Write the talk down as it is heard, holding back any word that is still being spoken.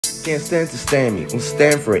Can't stand to stand me, won't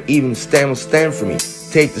stand for it, even stand will stand for me.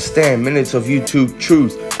 Take the stand, minutes of YouTube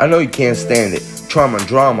truth. I know you can't stand it. Trauma and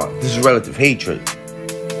drama, this is relative hatred.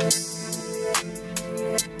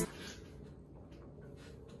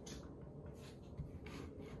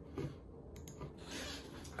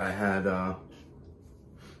 I had one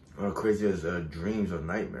of the craziest dreams or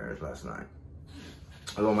nightmares last night.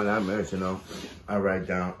 A lot of my nightmares, you know, I write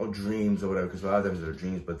down, or dreams or whatever, because a lot of times they're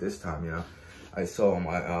dreams, but this time, you know, I saw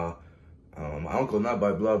my uncle, not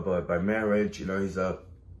by blood, but by marriage. You know,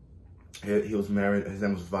 he was married. His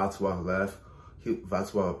name was Václav Lech.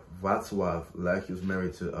 Václav Lech. He was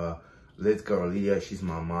married to Lidka or Lydia. She's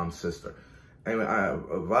my mom's sister. Anyway,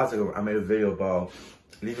 I made a video about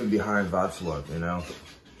leaving behind Václav, you know,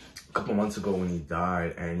 a couple months ago when he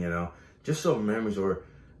died, and you know, just some memories or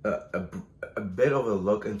a bit of a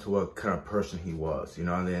look into what kind of person he was, you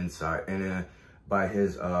know, on the inside, and then by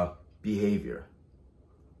his behavior.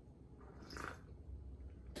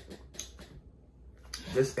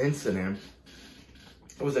 This incident,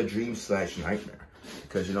 it was a dream / nightmare,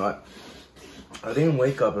 because you know what, I didn't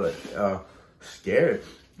wake up like scared,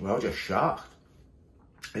 but I was just shocked.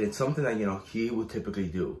 And it's something that, you know, he would typically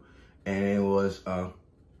do, and it was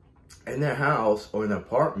in their house or in an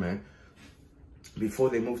apartment. Before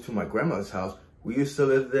they moved to my grandmother's house, we used to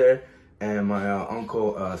live there, and my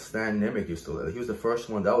uncle Stan Nemec used to live there. He was the first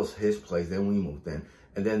one. That was his place. Then we moved in,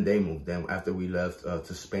 and then they moved in after we left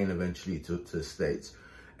to Spain, eventually to the States.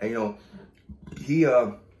 And you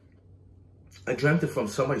know, I dreamt it from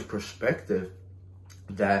somebody's perspective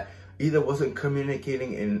that either wasn't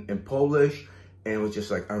communicating in Polish, and it was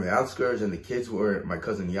just like on the outskirts, and the kids were my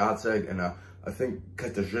cousin Jacek, and I think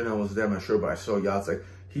Katarzyna was there, I'm not sure, but I saw Jacek.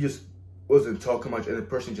 He just wasn't talking much, and the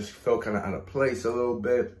person just felt kind of out of place a little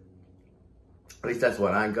bit. At least that's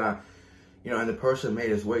what I got. You know, and the person made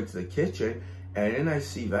his way to the kitchen, and then I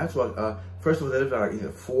see that's what, first of all, they lived on like either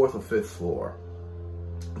 4th or 5th floor.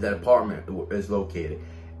 That apartment is located.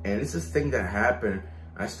 And it's this thing that happened.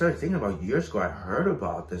 I started thinking about years ago. I heard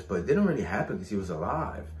about this, but it didn't really happen because he was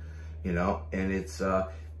alive, you know. And it's that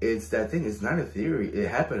thing. It's not a theory. It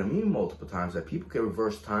happened to me multiple times that people can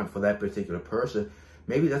reverse time for that particular person.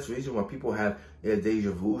 Maybe that's the reason why people have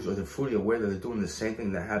deja vus, or they're fully aware that they're doing the same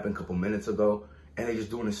thing that happened a couple minutes ago, and they're just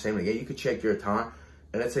doing the same thing. Yeah, you could check your time,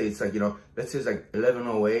 and let's say it's like, you know, let's say it's like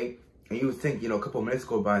 11:08, and you would think, you know, a couple minutes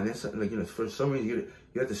go by, and then like, you know, for some reason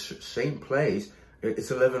you're at the same place. It's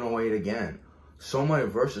 11:08 again. Someone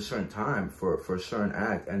reversed a certain time for a certain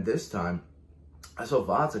act, and this time I saw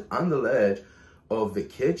Václav on the ledge of the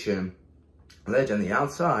kitchen, ledge on the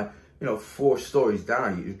outside, you know, 4 stories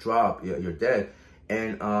down. You drop, you're dead.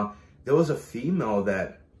 And there was a female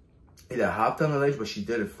that hopped on the ledge, but she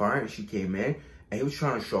did it fine. She came in, and he was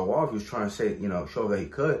trying to show off. He was trying to say, you know, show that he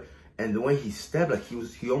could. And the way he stepped, like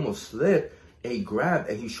he almost slipped, and he grabbed,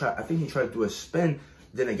 and I think he tried to do a spin.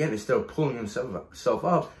 Then again, instead of pulling himself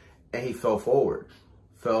up, and he fell forward.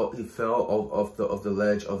 He fell off the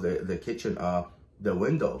ledge of the kitchen, the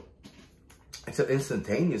window. Except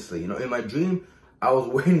instantaneously, you know, in my dream, I was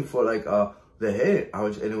waiting for like the hit.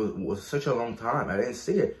 And it was such a long time. I didn't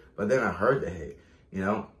see it, but then I heard the hit. You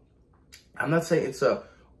know, I'm not saying it's a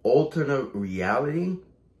alternate reality.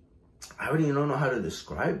 I don't even know how to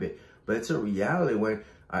describe it, but it's a reality when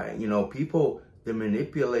you know, people, they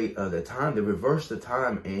manipulate the time, they reverse the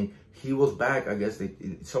time, and he was back. I guess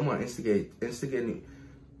someone instigated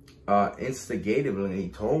when he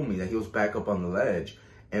told me that he was back up on the ledge.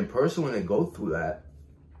 And personally, when I go through that,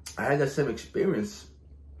 I had that same experience.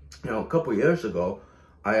 You know, a couple years ago,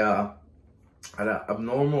 I had an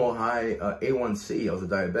abnormal high A1C. I was a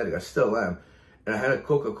diabetic. I still am. And I had a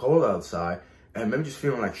Coca-Cola outside. And I remember just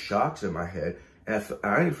feeling like shocks in my head. And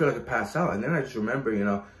I didn't feel like I passed out. And then I just remember, you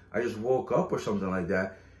know, I just woke up or something like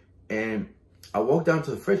that. And I walked down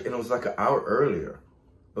to the fridge, and it was like an hour earlier.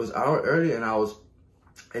 It was an hour earlier, and I was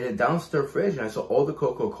in a downstairs fridge, and I saw all the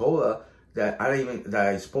Coca-Cola that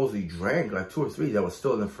I supposedly drank, like 2 or 3, that was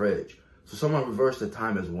still in the fridge. So someone reversed the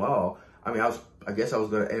time as well. I mean, I guess I was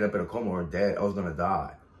gonna end up in a coma or dead. I was gonna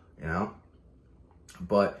die, you know.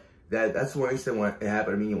 But that's one instant when it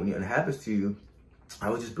happened to me. When it happens to you, I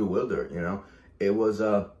was just bewildered, you know. It was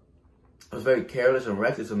very careless and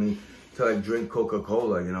reckless of me to like drink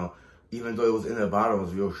Coca-Cola, you know, even though it was in the bottle, it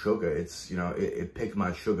was real sugar. It's, you know, it picked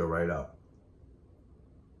my sugar right up.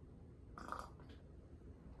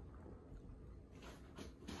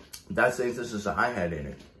 That's the instances I had in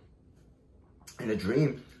it. In a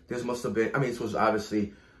dream, this must have been, I mean, this was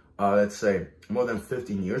obviously, let's say, more than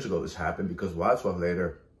 15 years ago this happened, because Václav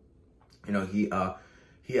later, you know, he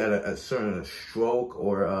had a certain stroke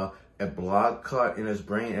or a blood clot in his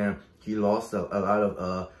brain, and he lost a lot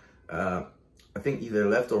of I think either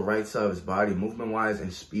left or right side of his body, movement-wise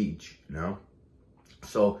and speech, you know?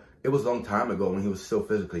 So it was a long time ago when he was still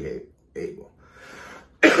physically able.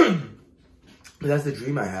 But that's the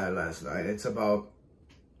dream I had last night. It's about,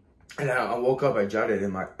 and I woke up, I jotted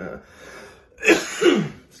in my,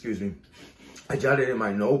 excuse me, I jotted in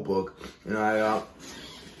my notebook, and I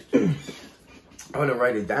want to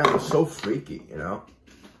write it down. It's so freaky, you know?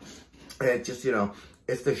 And it just, you know,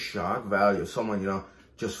 it's the shock value of someone, you know,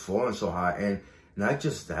 just falling so high. And not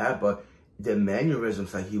just that, but the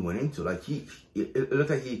mannerisms that he went into. Like, it looked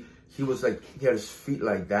like he was like, he had his feet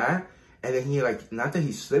like that. And then he, like, not that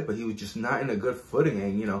he slipped, but he was just not in a good footing.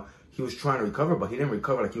 And, you know, he was trying to recover, but he didn't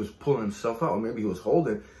recover. Like, he was pulling himself out, or maybe he was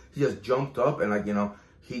holding. He just jumped up and, like, you know,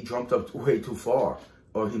 he jumped up way too far.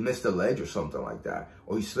 Or he missed the ledge or something like that.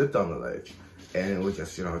 Or he slipped on the ledge. And it was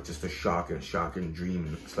just, you know, just a shocking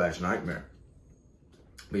dream / nightmare.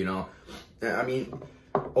 But, you know, I mean,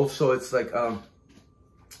 also it's like, on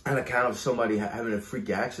account of somebody having a freak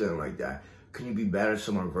accident like that, can you be better at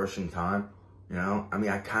someone reversing time? You know, I mean,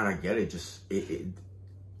 I kind of get it. Just,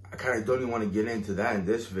 I kind of don't even want to get into that in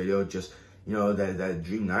this video. Just, you know, that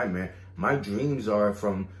dream nightmare. My dreams are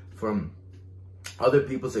from other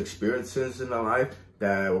people's experiences in their life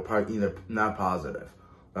that were probably either not positive.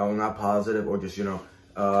 Or just, you know,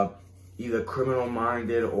 either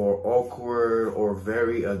criminal-minded or awkward or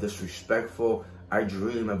very disrespectful. I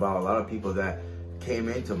dream about a lot of people that came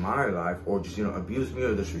into my life or just, you know, abused me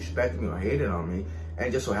or disrespected me or hated on me.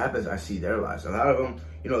 And just so happens I see their lives. A lot of them,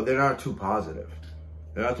 you know, they're not too positive.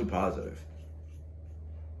 They're not too positive.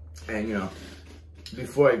 And, you know,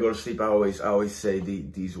 before I go to sleep, I always say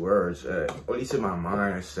these words, or at least in my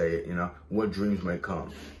mind, I say it, you know, what dreams may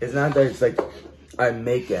come. It's not that it's like I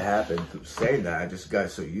make it happen through saying that. I just got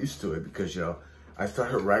so used to it because, you know, I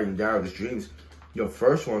started writing down these dreams. Your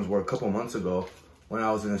first ones were a couple months ago when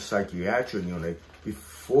I was in a psychiatric unit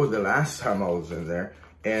before the last time I was in there.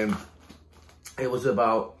 And it was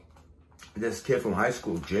about this kid from high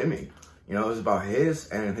school, Jimmy. You know, it was about his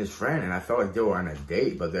and his friend. And I felt like they were on a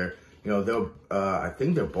date, but they're, you know, I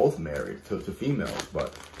think they're both married to females,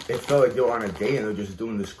 but it felt like they were on a date and they're just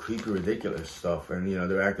doing this creepy, ridiculous stuff. And, you know,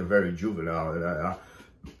 they're acting very juvenile. And,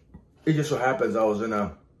 it just so happens I was in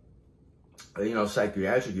a, you know,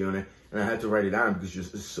 psychiatric unit and I had to write it down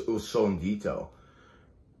because it was so in detail.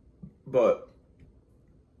 But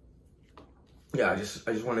yeah, I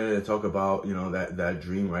just wanted to talk about, you know, that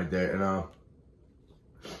dream right there. And,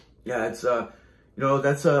 yeah, it's, you know,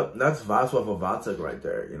 that's Václav Vacek right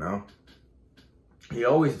there, you know. He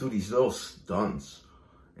always do these little stunts.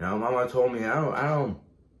 You know, Mama told me, I don't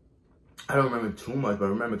remember too much, but I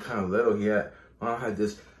remember kind of little. Mama had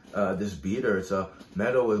this beater. It's a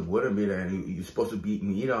metal with wooden beater, and you're supposed to beat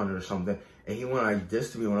meat on it or something. And he went like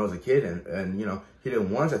this to me when I was a kid, and you know, he did it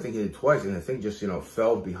once, I think he did it twice, and the thing just, you know,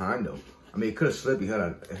 fell behind him. I mean, it could have slipped, he could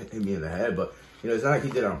have hit me in the head, but, you know, it's not like he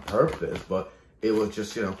did it on purpose, but it was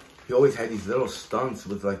just, you know, he always had these little stunts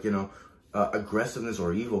with, like, you know, aggressiveness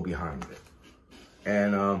or evil behind it.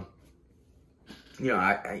 And, you know,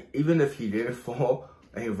 I even if he didn't fall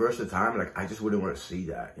and he reversed the time, like, I just wouldn't want to see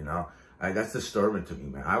that, you know. That's disturbing to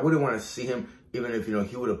me, man. I wouldn't want to see him, even if, you know,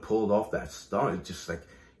 he would have pulled off that stunt. It's just like,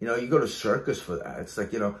 you know, you go to circus for that. It's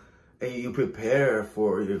like, you know, and you prepare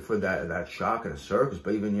for that shock in a circus.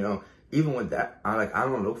 But even, you know, even with that, I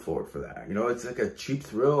don't look forward for that. You know, it's like a cheap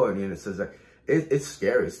thrill, and it says like, it's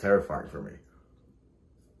scary. It's terrifying for me.